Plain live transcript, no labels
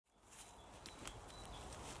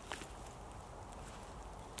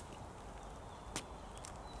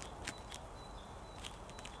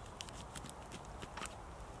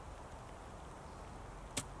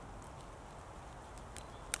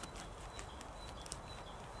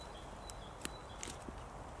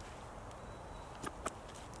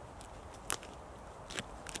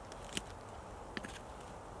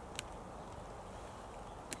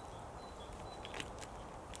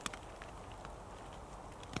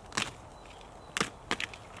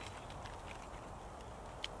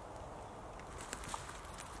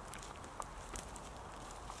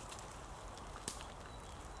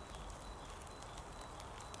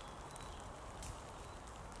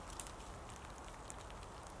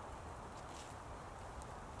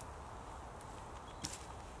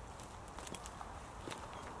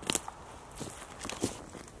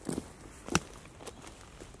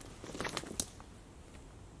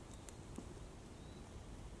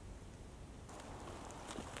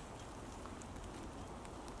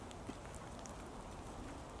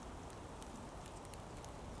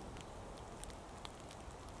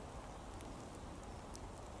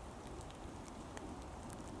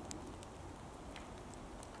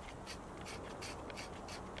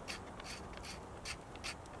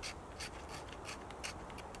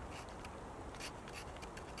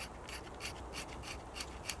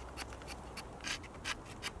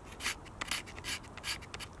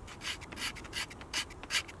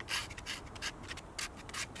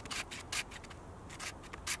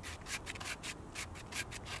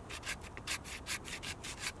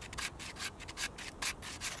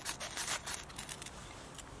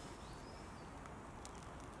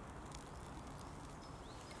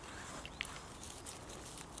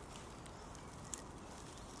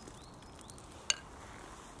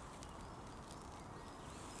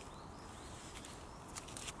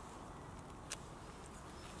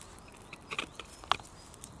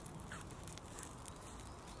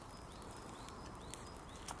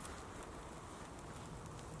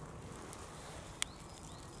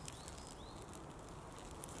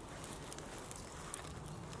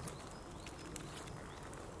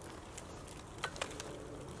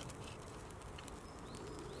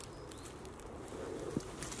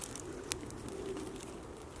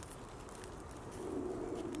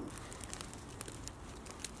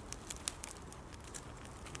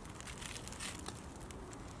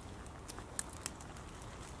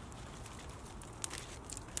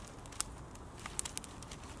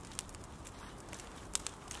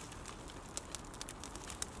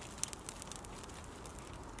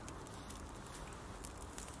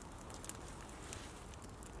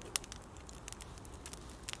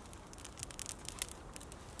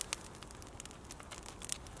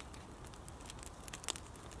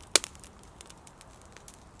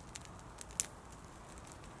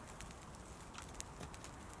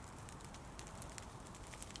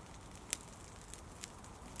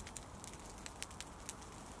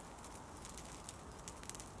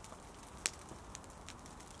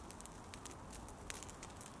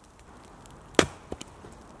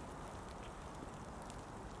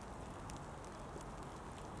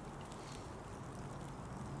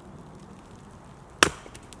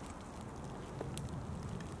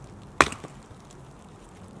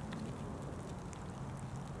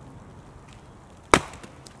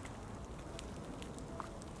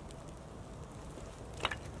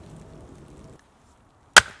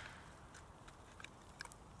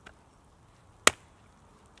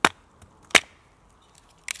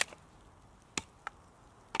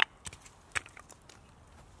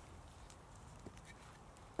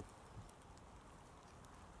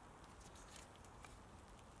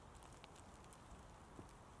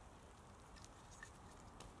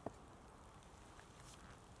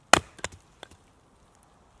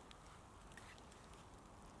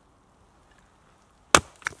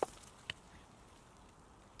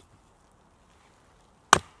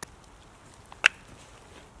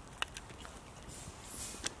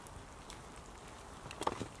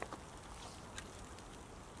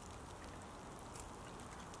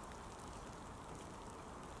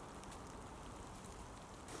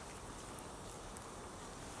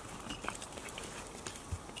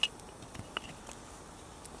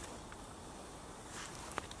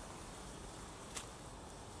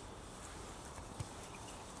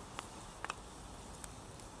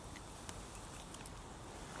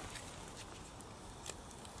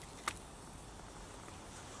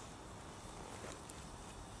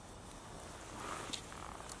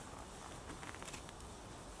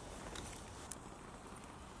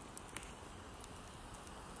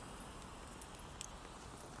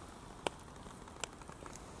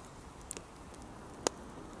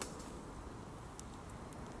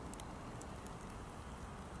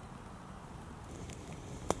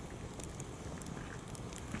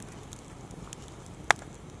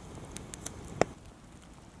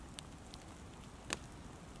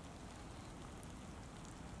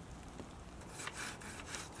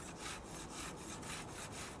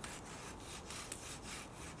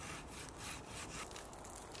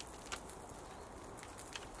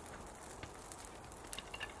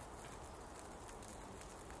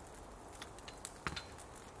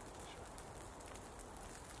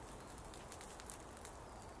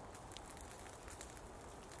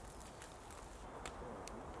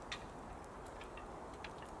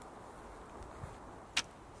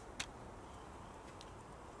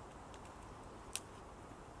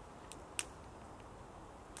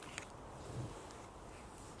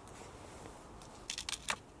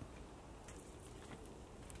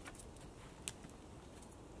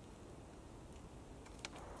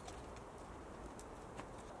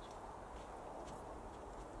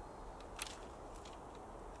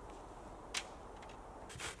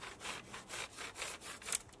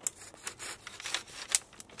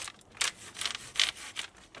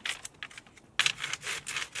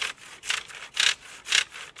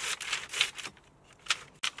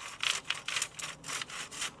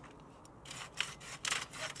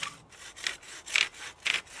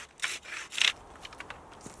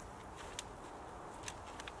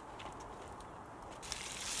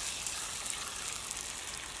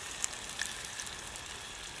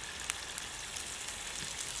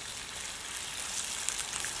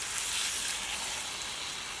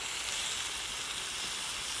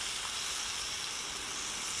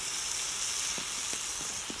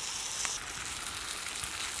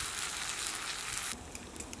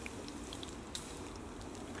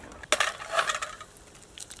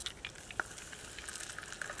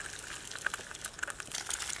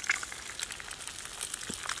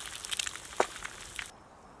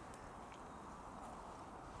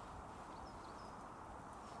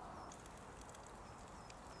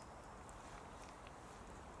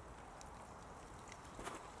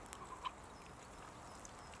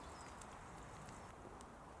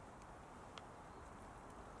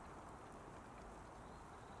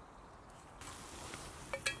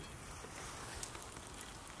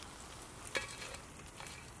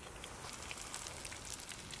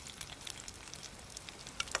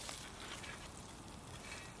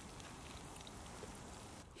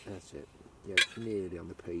That's it. Yeah, it's nearly on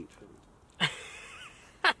the peak.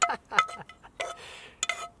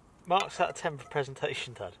 Mark's out of 10 for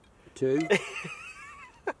presentation, Dad. 2.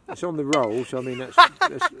 It's on the roll, so I mean that's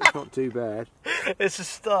not too bad. It's a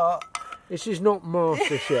start. This is not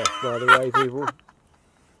MasterChef, by the way, people.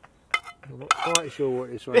 I'm not quite sure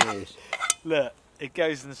what this one is. Look, it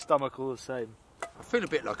goes in the stomach all the same. I feel a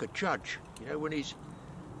bit like a judge, you know, when he's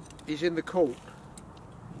in the court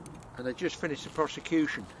and they just finished the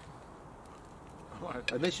prosecution.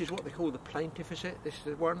 And this is what they call the plaintiff, is it? This is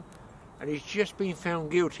the one. And he's just been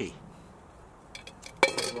found guilty.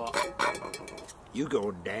 What? You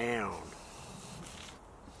going down.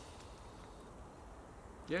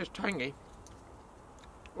 Yeah, it's tangy.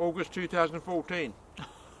 August 2014.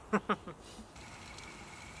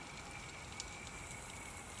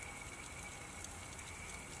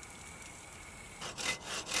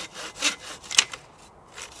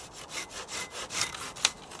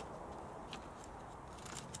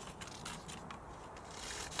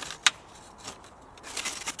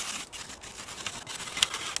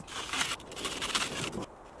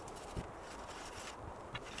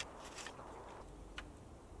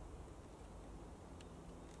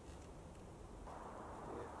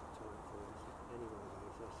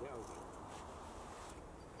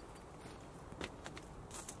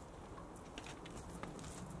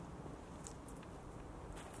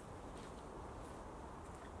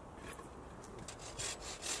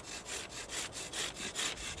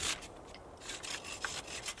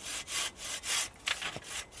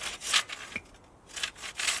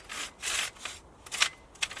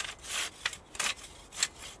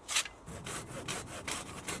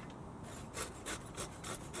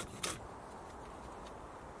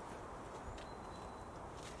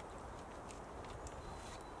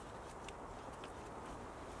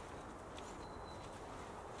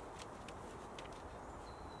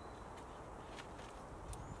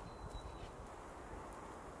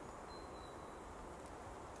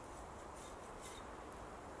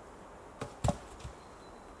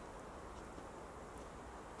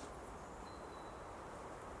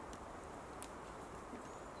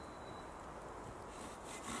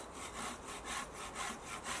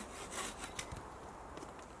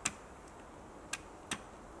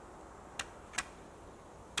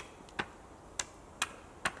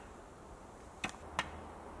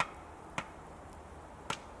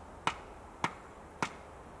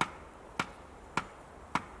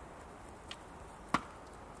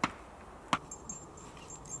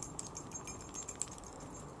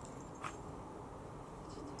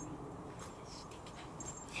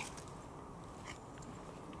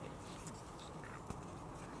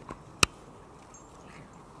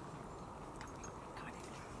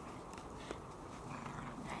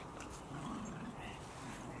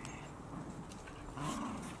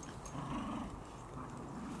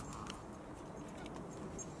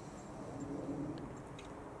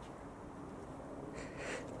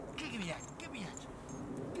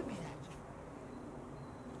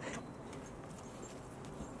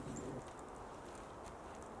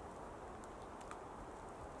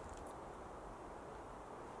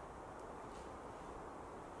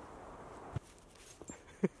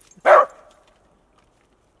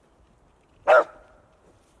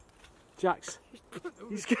 Jax,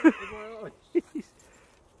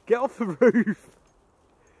 get off the roof.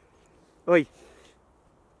 Oi,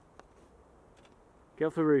 get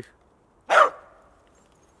off the roof. Hey,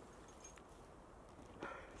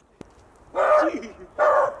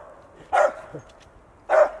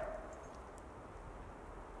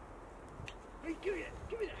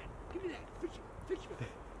 give me that, fish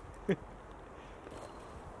me.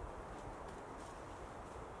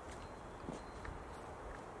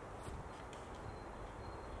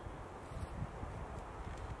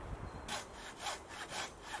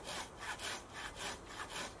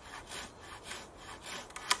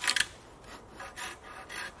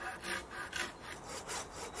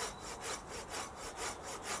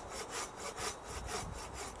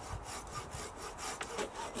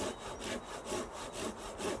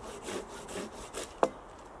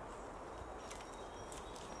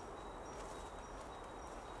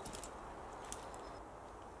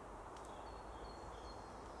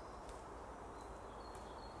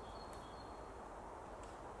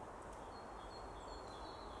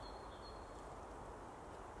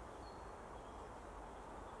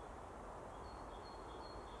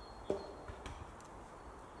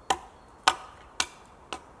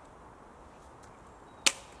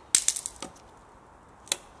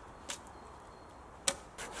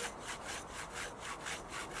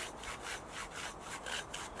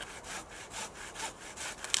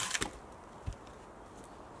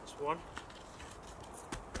 one.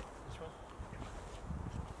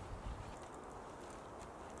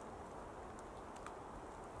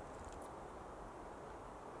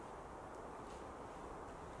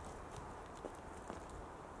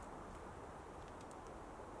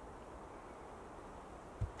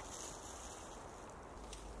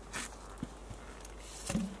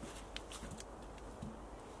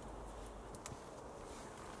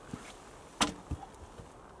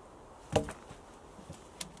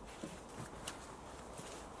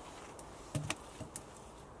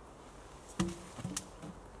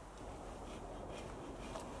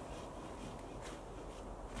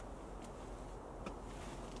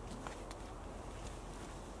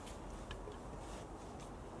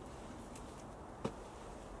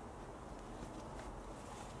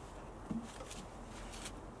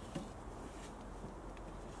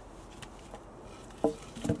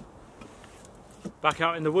 Back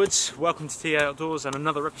out in the woods, welcome to TA Outdoors and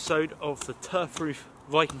another episode of the turf roof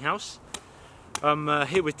Viking house. I'm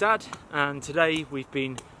here with Dad, and today we've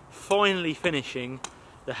been finally finishing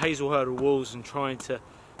the hazel hurdle walls and trying to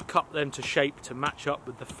cut them to shape to match up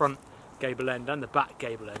with the front gable end and the back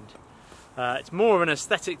gable end. It's more of an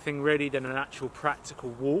aesthetic thing really than an actual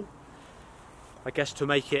practical wall. I guess to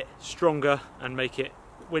make it stronger and make it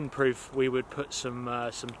windproof, we would put some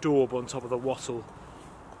daub on top of the wattle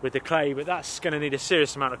with the clay, but that's going to need a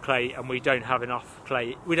serious amount of clay, and we don't have enough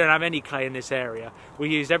clay. We don't have any clay in this area. We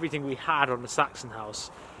used everything we had on the Saxon house,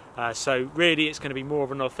 so really it's going to be more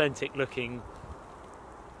of an authentic looking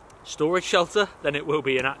storage shelter than it will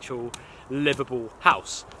be an actual livable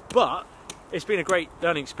house. But it's been a great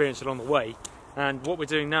learning experience along the way, and what we're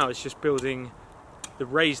doing now is just building the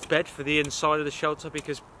raised bed for the inside of the shelter,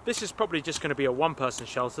 because this is probably just going to be a one-person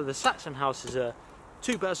shelter. The Saxon house is a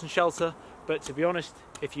two-person shelter, but to be honest,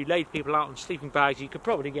 if you laid people out on sleeping bags, you could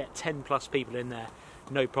probably get 10 plus people in there,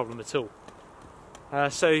 no problem at all.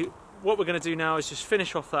 So what we're going to do now is just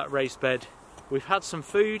finish off that raised bed. We've had some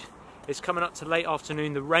food, it's coming up to late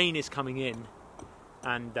afternoon, the rain is coming in,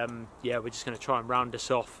 and yeah, we're just going to try and round this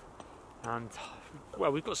off. And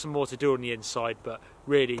well, we've got some more to do on the inside, but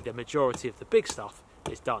really the majority of the big stuff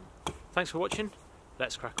is done. Thanks for watching,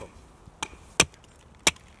 let's crack on.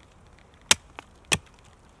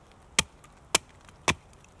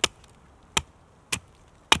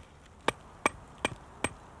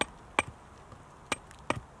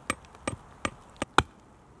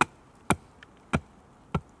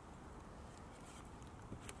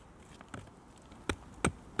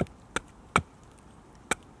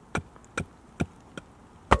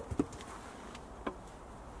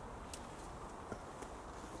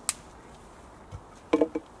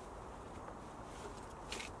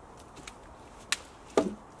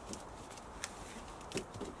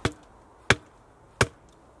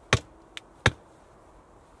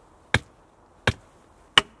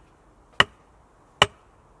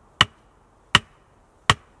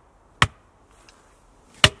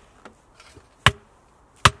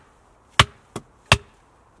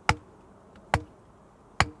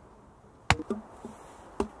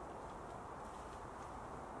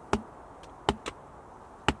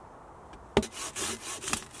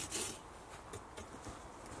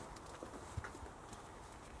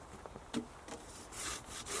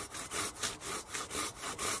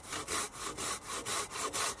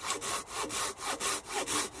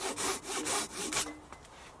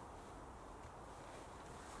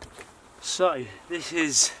 So this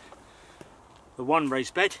is the one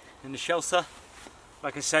raised bed in the shelter.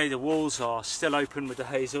 Like I say, the walls are still open with the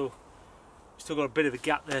hazel. Still got a bit of a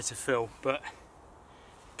gap there to fill, but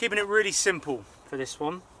keeping it really simple for this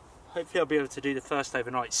one. Hopefully I'll be able to do the first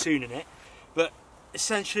overnight soon in it. But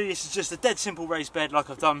essentially this is just a dead simple raised bed like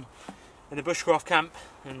I've done in the bushcraft camp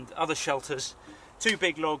and other shelters. 2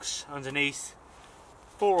 big logs underneath,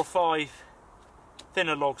 4 or 5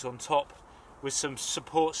 thinner logs on top with some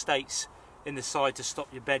support stakes in the side to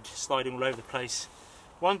stop your bed sliding all over the place.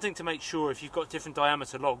 One thing to make sure, if you've got different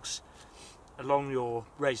diameter logs along your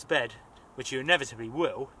raised bed, which you inevitably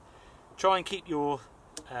will, try and keep your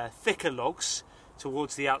thicker logs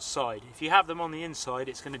towards the outside. If you have them on the inside,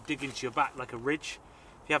 it's going to dig into your back like a ridge.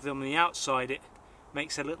 If you have them on the outside, it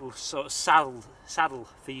makes a little sort of saddle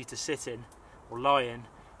for you to sit in or lie in,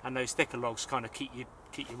 and those thicker logs kind of keep you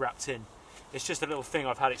wrapped in. It's just a little thing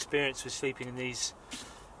I've had experience with sleeping in these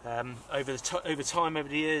over time, over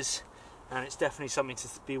the years, and it's definitely something to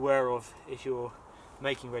be aware of if you're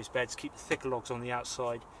making raised beds. Keep the thicker logs on the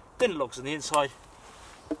outside, thinner logs on the inside.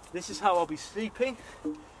 This is how I'll be sleeping.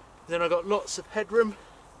 Then I've got lots of headroom,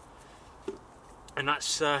 and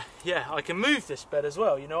that's yeah, I can move this bed as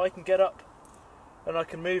well. You know, I can get up and I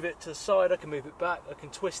can move it to the side, I can move it back, I can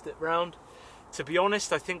twist it round. To be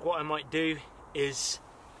honest, I think what I might do is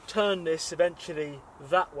turn this eventually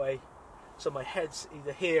that way, so my head's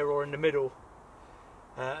either here or in the middle,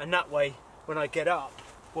 and that way when I get up,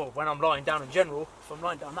 well, when I'm lying down in general, if I'm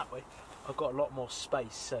lying down that way, I've got a lot more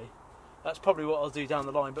space, so that's probably what I'll do down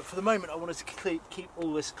the line. But for the moment I wanted to keep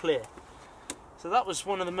all this clear. So that was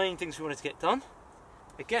one of the main things we wanted to get done.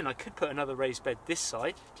 Again, I could put another raised bed this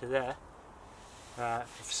side to there, for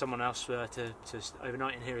someone else to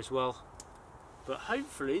overnight in here as well. But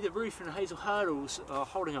hopefully the roof and the hazel hurdles are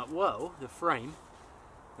holding up well, the frame,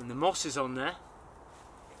 and the moss is on there.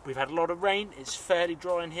 We've had a lot of rain, it's fairly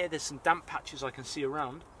dry in here, there's some damp patches I can see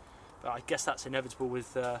around, but I guess that's inevitable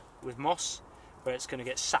with moss, where it's going to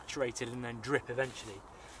get saturated and then drip eventually.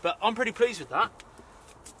 But I'm pretty pleased with that.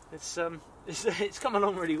 It's come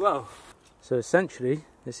along really well. So essentially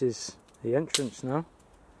this is the entrance now,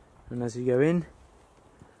 and as you go in,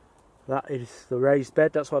 that is the raised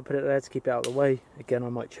bed. That's why I put it there, to keep it out of the way. Again, I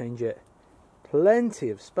might change it. Plenty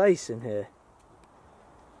of space in here.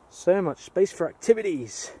 So much space for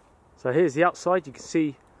activities. So here's the outside. You can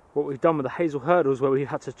see what we've done with the hazel hurdles, where we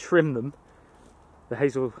had to trim them. The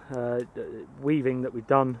hazel weaving that we've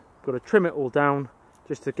done, got to trim it all down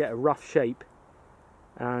just to get a rough shape.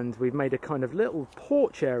 And we've made a kind of little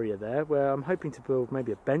porch area there, where I'm hoping to build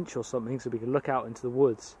maybe a bench or something, so we can look out into the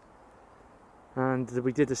woods. And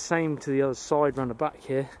we did the same to the other side, round the back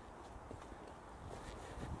here.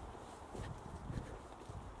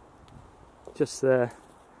 Just there.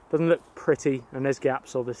 Doesn't look pretty, and there's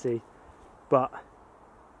gaps obviously, but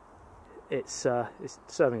it's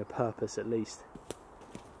serving a purpose at least.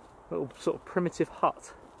 Little sort of primitive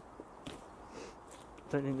hut.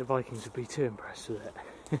 Don't think the Vikings would be too impressed with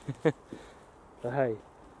it. But hey,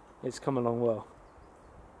 it's come along well.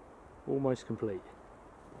 Almost complete.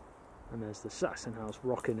 And there's the Saxon house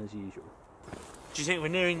rocking as usual. Do you think we're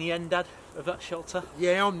nearing the end, Dad, of that shelter?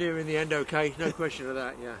 Yeah, I'm nearing the end, okay, no question of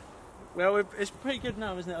that, yeah. Well, it's pretty good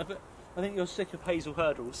now, isn't it? I think you're sick of hazel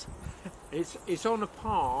hurdles. It's on a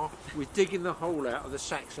par with digging the hole out of the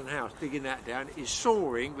Saxon house, digging that down. It's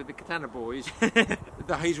soaring with the Katana boys,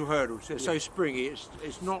 the hazel hurdles. They're so springy,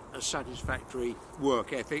 it's not a satisfactory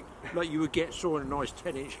work ethic like you would get sawing a nice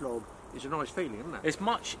 10-inch log. It's a nice feeling, isn't it? It's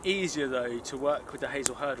much easier though to work with the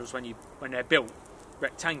hazel hurdles when they're built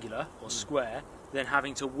rectangular or square than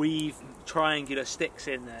having to weave triangular sticks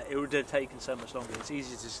in there. It would have taken so much longer. It's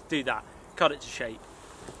easier to just do that, cut it to shape,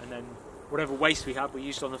 and then whatever waste we had we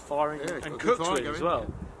used on the fire and cooked with as well.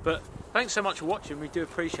 Yeah. But thanks so much for watching, we do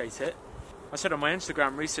appreciate it. I said on my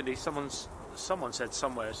Instagram recently, someone said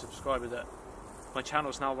somewhere, a subscriber, that my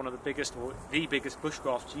channel's now one of the biggest, or the biggest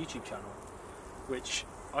bushcraft YouTube channel, which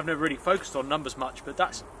I've never really focused on numbers much, but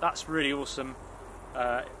that's really awesome.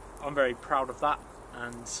 I'm very proud of that,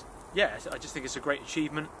 and yeah, I just think it's a great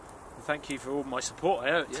achievement. And thank you for all my support.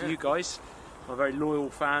 I owe it to you guys, my very loyal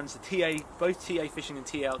fans. The both TA Fishing and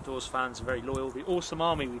TA Outdoors fans are very loyal. The Awesome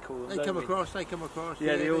Army, we call them. They come across.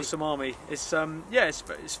 Yeah, the Awesome Army. It's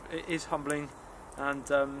it is humbling. And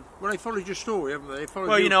well, they followed your story, haven't they?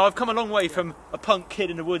 Well, you know, I've come a long way from a punk kid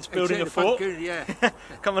in the woods building a fort.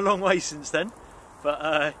 Come a long way since then.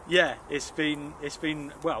 But yeah, it's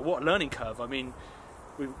been well, what a learning curve. I mean,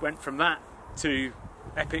 we went from that to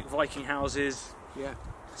epic Viking houses,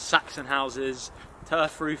 Saxon houses,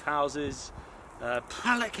 turf roof houses,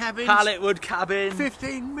 pallet cabins, pallet wood cabin,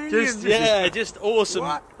 15 million. Just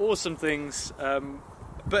awesome things.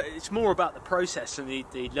 But it's more about the process and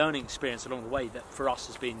the learning experience along the way that for us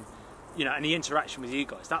has been, you know, and the interaction with you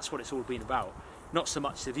guys. That's what it's all been about. Not so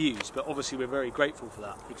much the views, but obviously we're very grateful for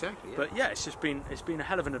that. Exactly. Yeah. But yeah, it's been a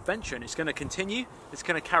hell of an adventure, and it's going to continue. It's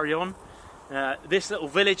going to carry on. This little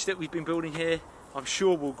village that we've been building here, I'm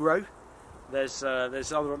sure will grow. There's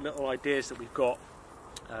other little ideas that we've got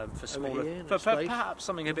for smaller, for perhaps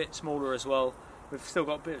something a bit smaller as well. We've still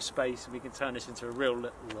got a bit of space, and we can turn this into a real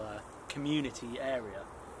little community area.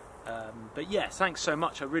 But yeah, thanks so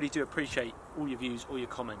much. I really do appreciate all your views, all your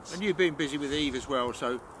comments. And you've been busy with Eve as well,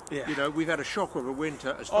 so you know, we've had a shocker of a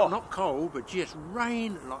winter. It's not cold, but just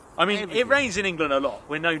rain. I mean, it rains in England a lot.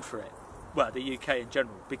 We're known for it. Well, the UK in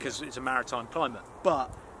general, because it's a maritime climate.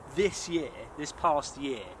 But this past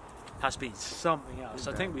year, has been something else.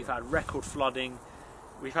 I think we've had record flooding.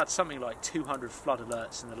 We've had something like 200 flood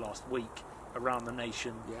alerts in the last week around the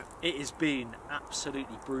nation. Yeah. It has been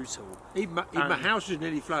absolutely brutal. Even my house is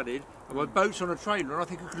nearly flooded, and my boat's on a trailer, and I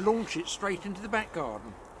think I could launch it straight into the back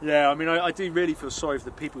garden. Yeah, I mean, I do really feel sorry for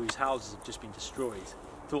the people whose houses have just been destroyed.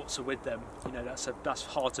 Thoughts are with them. You know, that's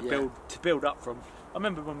hard to build up from. I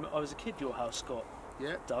remember when I was a kid, your house got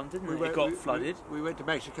done, didn't it? It got flooded. We went to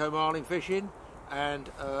Mexico marlin fishing, and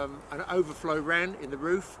an overflow ran in the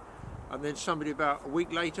roof, and then somebody about a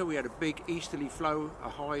week later we had a big easterly flow, a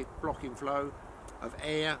high blocking flow of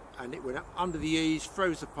air, and it went up under the eaves,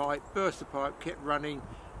 froze the pipe, burst the pipe, kept running.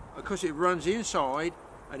 Because it runs inside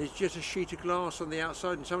and it's just a sheet of glass on the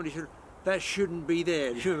outside, and somebody said that shouldn't be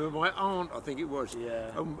there. My aunt, I think it was.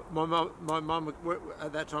 Yeah. My mum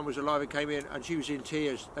at that time was alive and came in, and she was in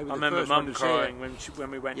tears. They were I the remember first one Mum to crying see it.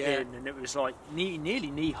 when we went Yeah. in, and it was like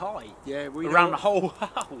nearly knee high. Yeah, around the whole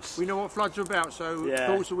house. We know what floods are about, so Yeah.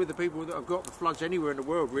 thoughts are with the people that have got the floods anywhere in the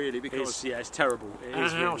world, really, because It's terrible. It our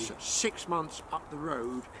is house really. 6 months up the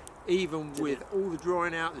road, even with all the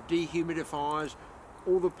drying out, the dehumidifiers,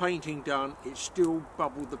 all the painting done, it still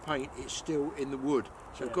bubbled the paint. It's still in the wood,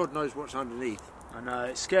 so Yeah. God knows what's underneath. I know,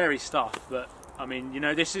 it's scary stuff, but I mean, you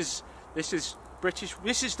know, this is British.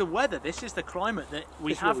 This is the weather. This is the climate that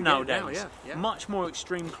we This is have what we get nowadays. now, yeah. Much more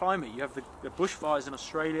extreme climate. You have the bushfires in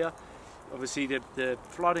Australia, obviously the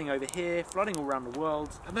flooding over here, flooding all around the world.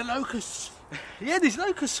 And the locusts. Yeah, these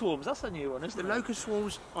locust swarms. That's a new one, isn't The it? locust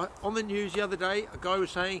swarms, on the news the other day, a guy was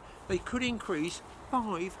saying they could increase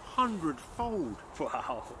 500-fold.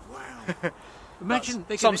 Wow. Wow. Imagine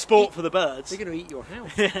they're Some gonna sport eat- for the birds. They're going to eat your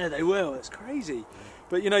house. Yeah, they will. It's crazy.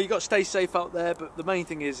 But you know, you've got to stay safe out there. But the main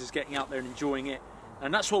thing is getting out there and enjoying it.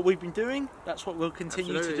 And that's what we've been doing. That's what we'll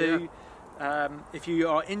continue Absolutely, to do. If you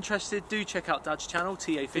are interested, do check out Dad's channel,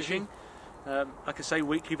 TA Fishing. Like I say,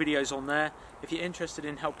 weekly videos on there. If you're interested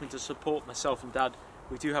in helping to support myself and Dad,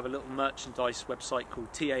 we do have a little merchandise website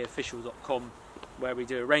called taofficial.com, where we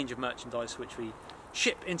do a range of merchandise which we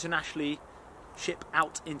ship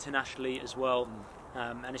out internationally as well.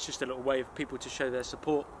 And it's just a little way of people to show their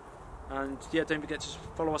support. And yeah, don't forget to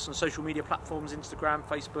follow us on social media platforms, Instagram,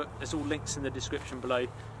 Facebook. There's all links in the description below.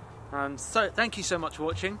 And so thank you so much for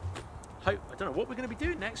watching. I don't know what we're going to be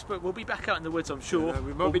doing next, but we'll be back out in the woods, I'm sure.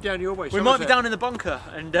 We might be down your way. We might be down in the bunker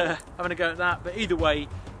and having a go at that. But either way,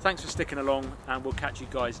 thanks for sticking along, and we'll catch you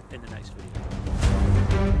guys in the next video.